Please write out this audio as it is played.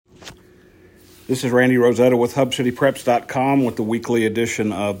This is Randy Rosetta with HubCityPreps.com with the weekly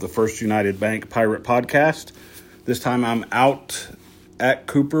edition of the First United Bank Pirate Podcast. This time I'm out at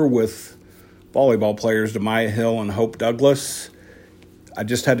Cooper with volleyball players Demaya Hill and Hope Douglas. I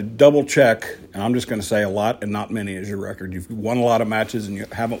just had to double check, and I'm just going to say a lot and not many is your record. You've won a lot of matches and you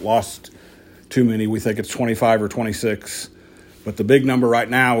haven't lost too many. We think it's 25 or 26. But the big number right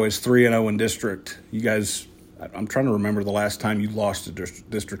now is 3-0 in district. You guys, I'm trying to remember the last time you lost a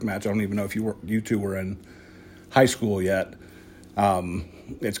district match. I don't even know if you two were in high school yet.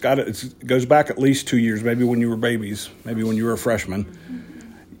 It goes back at least 2 years, maybe when you were babies, maybe when you were a freshman.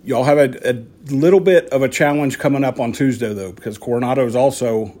 Y'all have a little bit of a challenge coming up on Tuesday, though, because Coronado is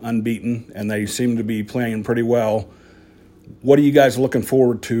also unbeaten, and they seem to be playing pretty well. What are you guys looking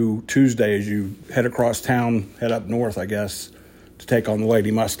forward to Tuesday as you head across town, head up north, I guess, to take on the Lady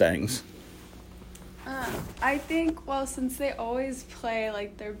Mustangs? I think, since they always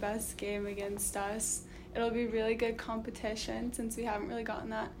play, their best game against us, it'll be really good competition since we haven't really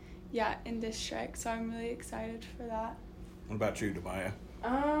gotten that yet in district, so I'm really excited for that. What about you, Demaya?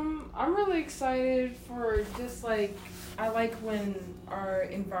 I'm really excited for just, I like when our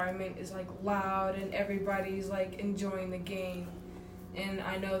environment is, loud and everybody's, enjoying the game. And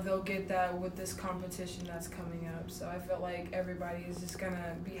I know they'll get that with this competition that's coming up. So I feel like everybody is just going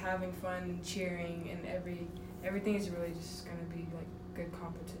to be having fun and cheering, and everything is really just going to be, good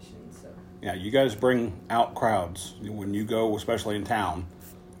competition. So yeah, you guys bring out crowds when you go, especially in town.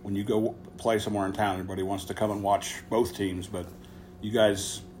 When you go play somewhere in town, everybody wants to come and watch both teams, but you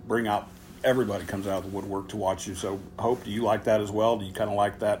guys bring out, everybody comes out of the woodwork to watch you. So, Hope, do you like that as well? Do you kind of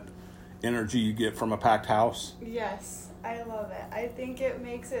like that energy you get from a packed house? Yes, I love it. I think it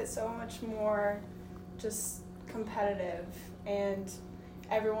makes it so much more just competitive, and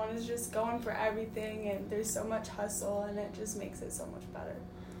everyone is just going for everything, and there's so much hustle, and it just makes it so much better.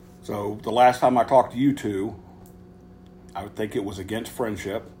 So, the last time I talked to you two, I would think it was against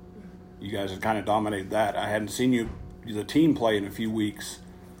Friendship. You guys had kind of dominated that. I hadn't seen you, the team, play in a few weeks.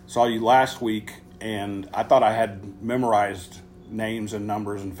 Saw you last week, and I thought I had memorized names and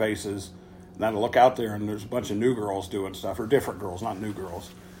numbers and faces. And then I look out there, and there's a bunch of new girls doing stuff, or different girls, not new girls.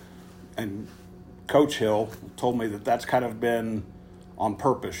 And Coach Hill told me that that's kind of been on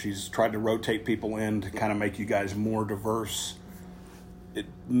purpose. She's tried to rotate people in to kind of make you guys more diverse. It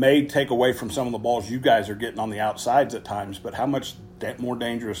may take away from some of the balls you guys are getting on the outsides at times, but how much more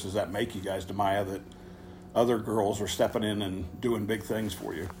dangerous does that make you guys, Demaya, that other girls are stepping in and doing big things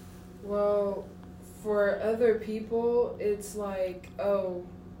for you? Well, for other people, it's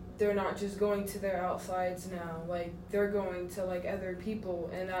they're not just going to their outsides now. They're going to, other people,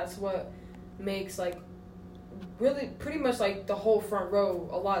 and that's what makes, really pretty much, the whole front row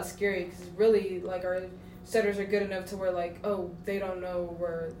a lot scary, because really, our setters are good enough to where, they don't know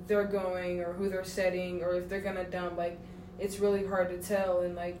where they're going or who they're setting or if they're going to dump. It's really hard to tell,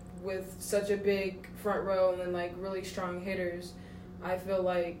 and, with such a big front row and then, really strong hitters, I feel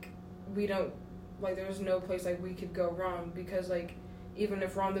we don't, there's no place, we could go wrong, because, even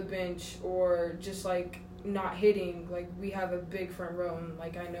if we're on the bench or just, not hitting, we have a big front row, and,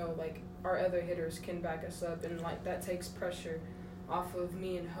 I know, our other hitters can back us up, and, that takes pressure off of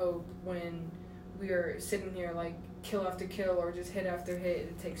me and Hope when we are sitting here, kill after kill or just hit after hit.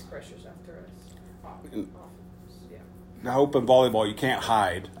 It takes pressures after us. I hope in volleyball you can't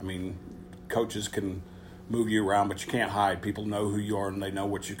hide. I mean, coaches can move you around, but you can't hide. People know who you are and they know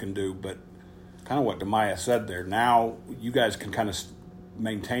what you can do. But kind of what Demaya said there, now you guys can kind of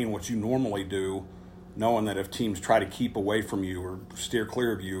maintain what you normally do, knowing that if teams try to keep away from you or steer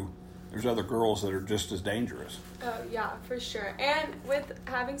clear of you, there's other girls that are just as dangerous. Oh, yeah, for sure. And with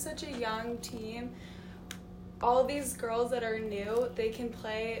having such a young team, all these girls that are new, they can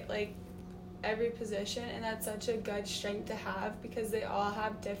play, every position, and that's such a good strength to have, because they all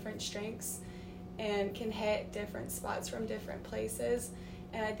have different strengths and can hit different spots from different places.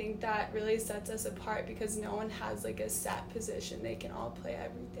 And I think that really sets us apart, because no one has a set position. They can all play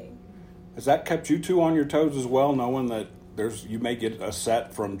everything. Has that kept you two on your toes as well, knowing that you may get a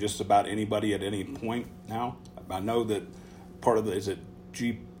set from just about anybody at any point now? I know that part of is it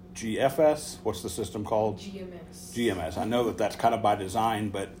GFS? What's the system called? GMS. I know that that's kind of by design,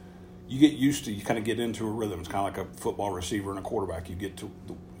 but you get used to, you kind of get into a rhythm. It's kind of like a football receiver and a quarterback. You get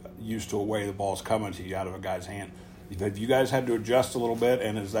used to a way the ball's coming to you out of a guy's hand. Have you guys had to adjust a little bit,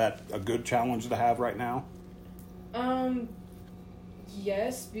 and is that a good challenge to have right now?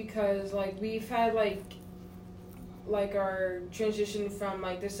 Yes, because we've had our transition from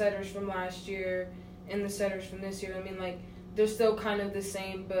the setters from last year and the setters from this year. I mean, they're still kind of the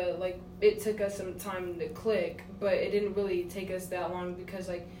same, but like it took us some time to click, but it didn't really take us that long because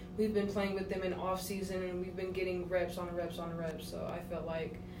like we've been playing with them in off season and we've been getting reps on reps on reps. So I felt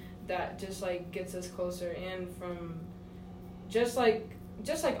like that just like gets us closer, and from just like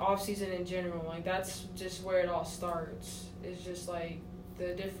off season in general, like that's just where it all starts. It's just like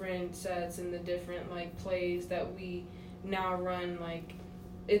the different sets and the different like plays that we now run. Like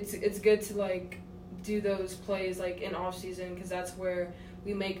it's good to like do those plays like in off season because that's where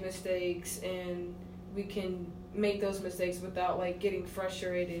we make mistakes and we can make those mistakes without like getting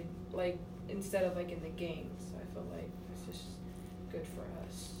frustrated like instead of like in the game. So I feel like it's just good for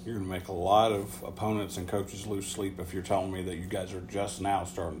us. You're going to make a lot of opponents and coaches lose sleep if you're telling me that you guys are just now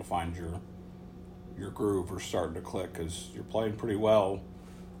starting to find your groove or starting to click, because you're playing pretty well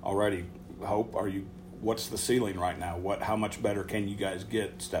already. Hope, what's the ceiling right now? How much better can you guys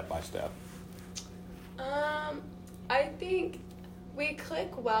get step by step? I think we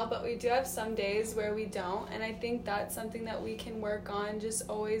click well, but we do have some days where we don't, and I think that's something that we can work on, just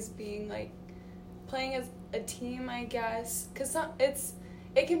always being like playing as a team, I guess, because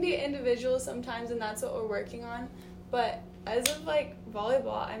it can be individual sometimes, and that's what we're working on. But as of like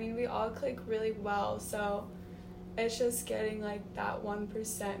volleyball, I mean, we all click really well, so it's just getting like that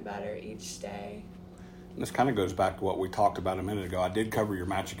 1% better each day. And this kind of goes back to what we talked about a minute ago. I did cover your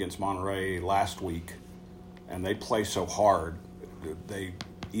match against Monterey last week, and they play so hard. They,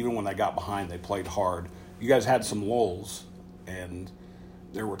 even when they got behind, they played hard. You guys had some lulls, and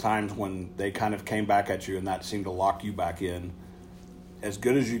there were times when they kind of came back at you, and that seemed to lock you back in. As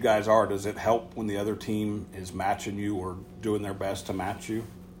good as you guys are, does it help when the other team is matching you or doing their best to match you?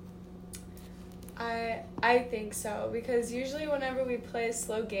 I think so, because usually whenever we play a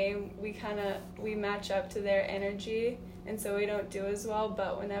slow game, we match up to their energy, and so we don't do as well.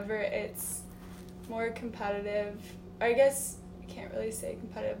 But whenever it's more competitive, I guess you can't really say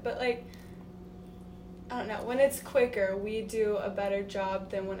competitive, but like, I don't know, when it's quicker, we do a better job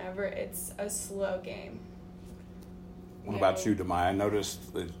than whenever it's a slow game. What about you, Demai? I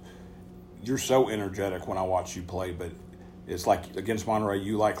noticed that you're so energetic when I watch you play, but it's like against Monterey,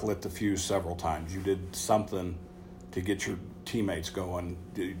 you like lit the fuse several times. You did something to get your teammates going.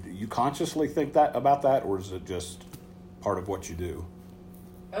 Do you consciously think about that, or is it just part of what you do?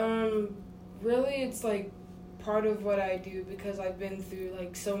 Really, it's like part of what I do because I've been through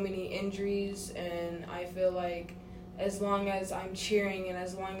like so many injuries, and I feel like as long as I'm cheering and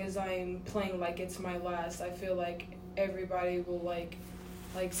as long as I'm playing like it's my last, I feel like everybody will like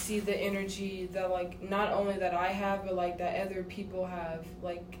see the energy that like not only that I have but like that other people have.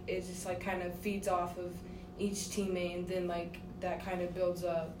 Like it just like kind of feeds off of each teammate, and then like that kind of builds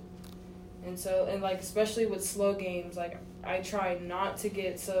up. And so, and like especially with slow games, like I try not to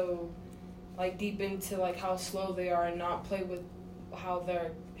get so like deep into like how slow they are and not play with how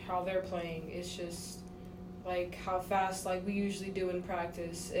they're playing. It's just like how fast like we usually do in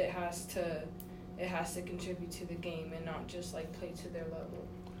practice. It has to contribute to the game and not just like play to their level,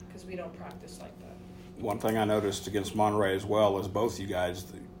 because we don't practice like that. One thing I noticed against Monterey as well is both you guys,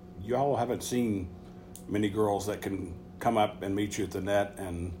 you all haven't seen many girls that can come up and meet you at the net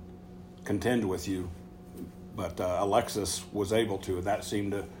and contend with you, but Alexis was able to, and that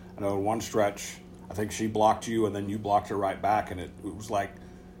seemed to, I know in one stretch, I think she blocked you and then you blocked her right back, and it was like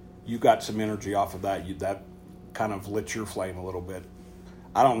you got some energy off of that. That kind of lit your flame a little bit.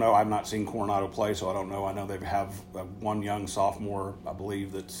 I don't know. I've not seen Coronado play, so I don't know. I know they have one young sophomore, I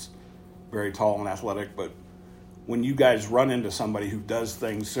believe, that's very tall and athletic. But when you guys run into somebody who does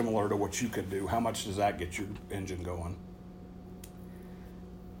things similar to what you could do, how much does that get your engine going?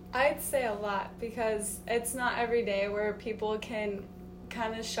 I'd say a lot, because it's not every day where people can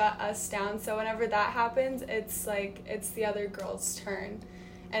kind of shut us down. So whenever that happens, it's like it's the other girl's turn.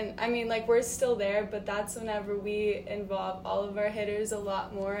 And I mean, like, we're still there, but that's whenever we involve all of our hitters a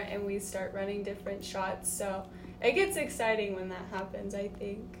lot more and we start running different shots. So it gets exciting when that happens, I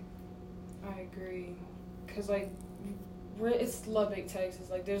think. I agree. Because, like, it's Lubbock, Texas.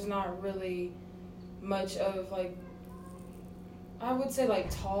 Like, there's not really much of, like, I would say, like,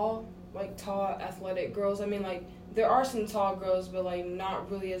 tall, athletic girls. I mean, like, there are some tall girls, but, like,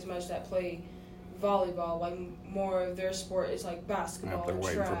 not really as much that play volleyball. Like, more of their sport is like basketball. They're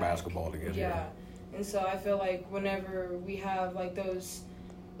waiting for basketball to get here. Yeah, and so I feel like whenever we have like those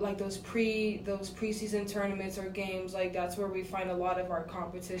preseason tournaments or games, like that's where we find a lot of our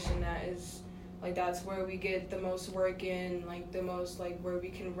competition. That is like that's where we get the most work in, like the most like where we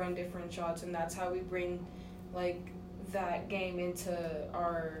can run different shots, and that's how we bring like that game into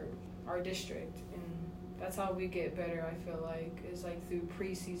our district, and that's how we get better. I feel like is like through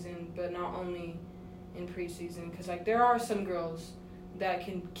preseason, but not only in preseason, because like there are some girls that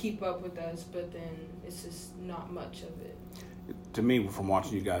can keep up with us, but then it's just not much of it. To me, from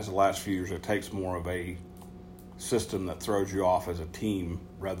watching you guys the last few years, it takes more of a system that throws you off as a team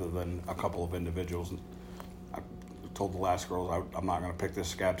rather than a couple of individuals. I told the last girls I'm not going to pick this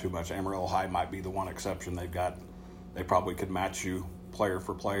scab too much. Amarillo High might be the one exception. They probably could match you player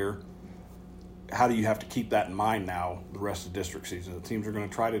for player. How do you have to keep that in mind now the rest of district season? The teams are going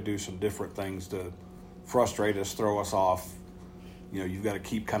to try to do some different things to frustrate us, throw us off. You've got to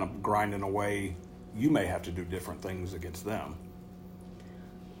keep kind of grinding away. You may have to do different things against them.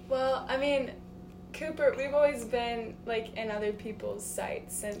 Well, I mean, Cooper, we've always been like in other people's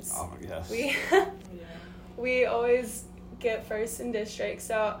sights since we always get first in district.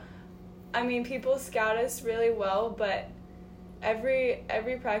 So, I mean, people scout us really well, but every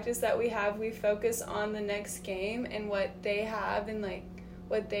practice that we have, we focus on the next game and what they have and like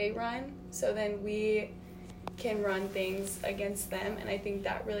what they run. So then we can run things against them, and I think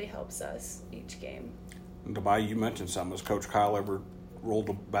that really helps us each game. And Tobias, you mentioned something. Has Coach Kyle ever rolled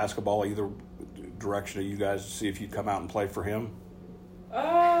the basketball either direction of you guys to see if you'd come out and play for him?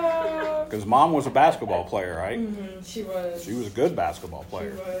 Because Mom was a basketball player, right? Mm-hmm, she was. She was a good basketball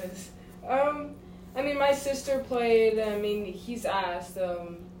player. She was. I mean, my sister played. I mean, he's asked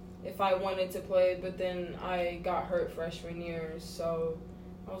if I wanted to play, but then I got hurt freshman year, so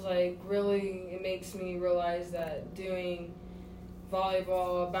I was like, really, it makes me realize that doing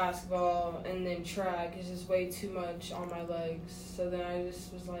volleyball, basketball, and then track is just way too much on my legs. So then I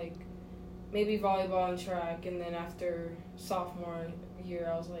just was like, maybe volleyball and track, and then after sophomore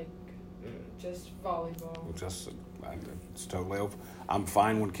year, I was like, just volleyball. It's totally over. I'm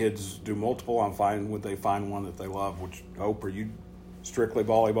fine when kids do multiple. I'm fine when they find one that they love. Which, Hope, are you strictly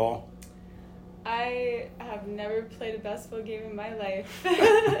volleyball? I have never played a basketball game in my life.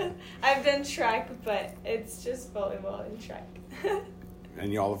 I've done track, but it's just volleyball and track.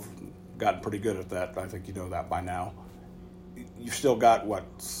 And y'all have gotten pretty good at that. I think you know that by now. You've still got,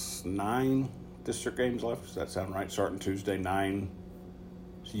 9 district games left? Does that sound right? Starting Tuesday, 9.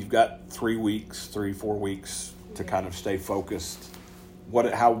 So you've got 4 weeks to kind of stay focused.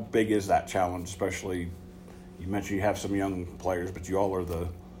 How big is that challenge? Especially, you mentioned you have some young players, but you all are the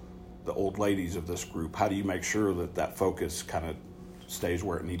old ladies of this group. How do you make sure that focus kind of stays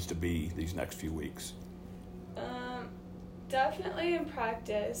where it needs to be these next few weeks? Definitely in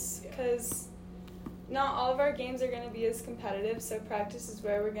practice, because not all of our games are going to be as competitive, so practice is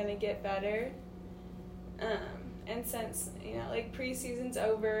where we're going to get better. And since, preseason's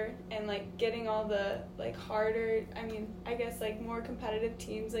over and, getting all the, harder, more competitive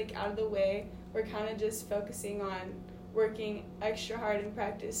teams, out of the way, we're kind of just focusing on working extra hard in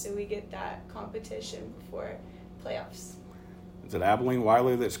practice so we get that competition before playoffs. Is it Abilene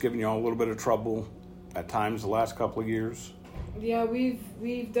Wiley that's given you all a little bit of trouble at times the last couple of years? Yeah,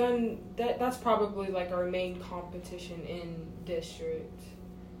 we've done that. That's probably our main competition in district.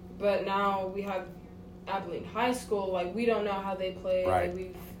 But now we have Abilene High School. We don't know how they play. Right.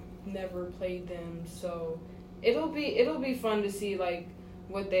 We've never played them, so it'll be fun to see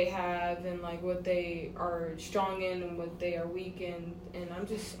what they have and what they are strong in and what they are weak in. And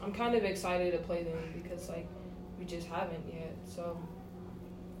I'm kind of excited to play them because we just haven't yet. So.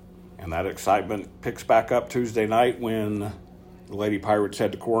 And that excitement picks back up Tuesday night when the Lady Pirates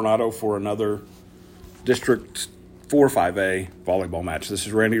head to Coronado for another District 4-5A volleyball match. This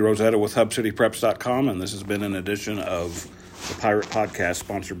is Randy Rosetta with HubCityPreps.com, and this has been an edition of the Pirate Podcast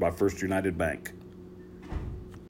sponsored by First United Bank.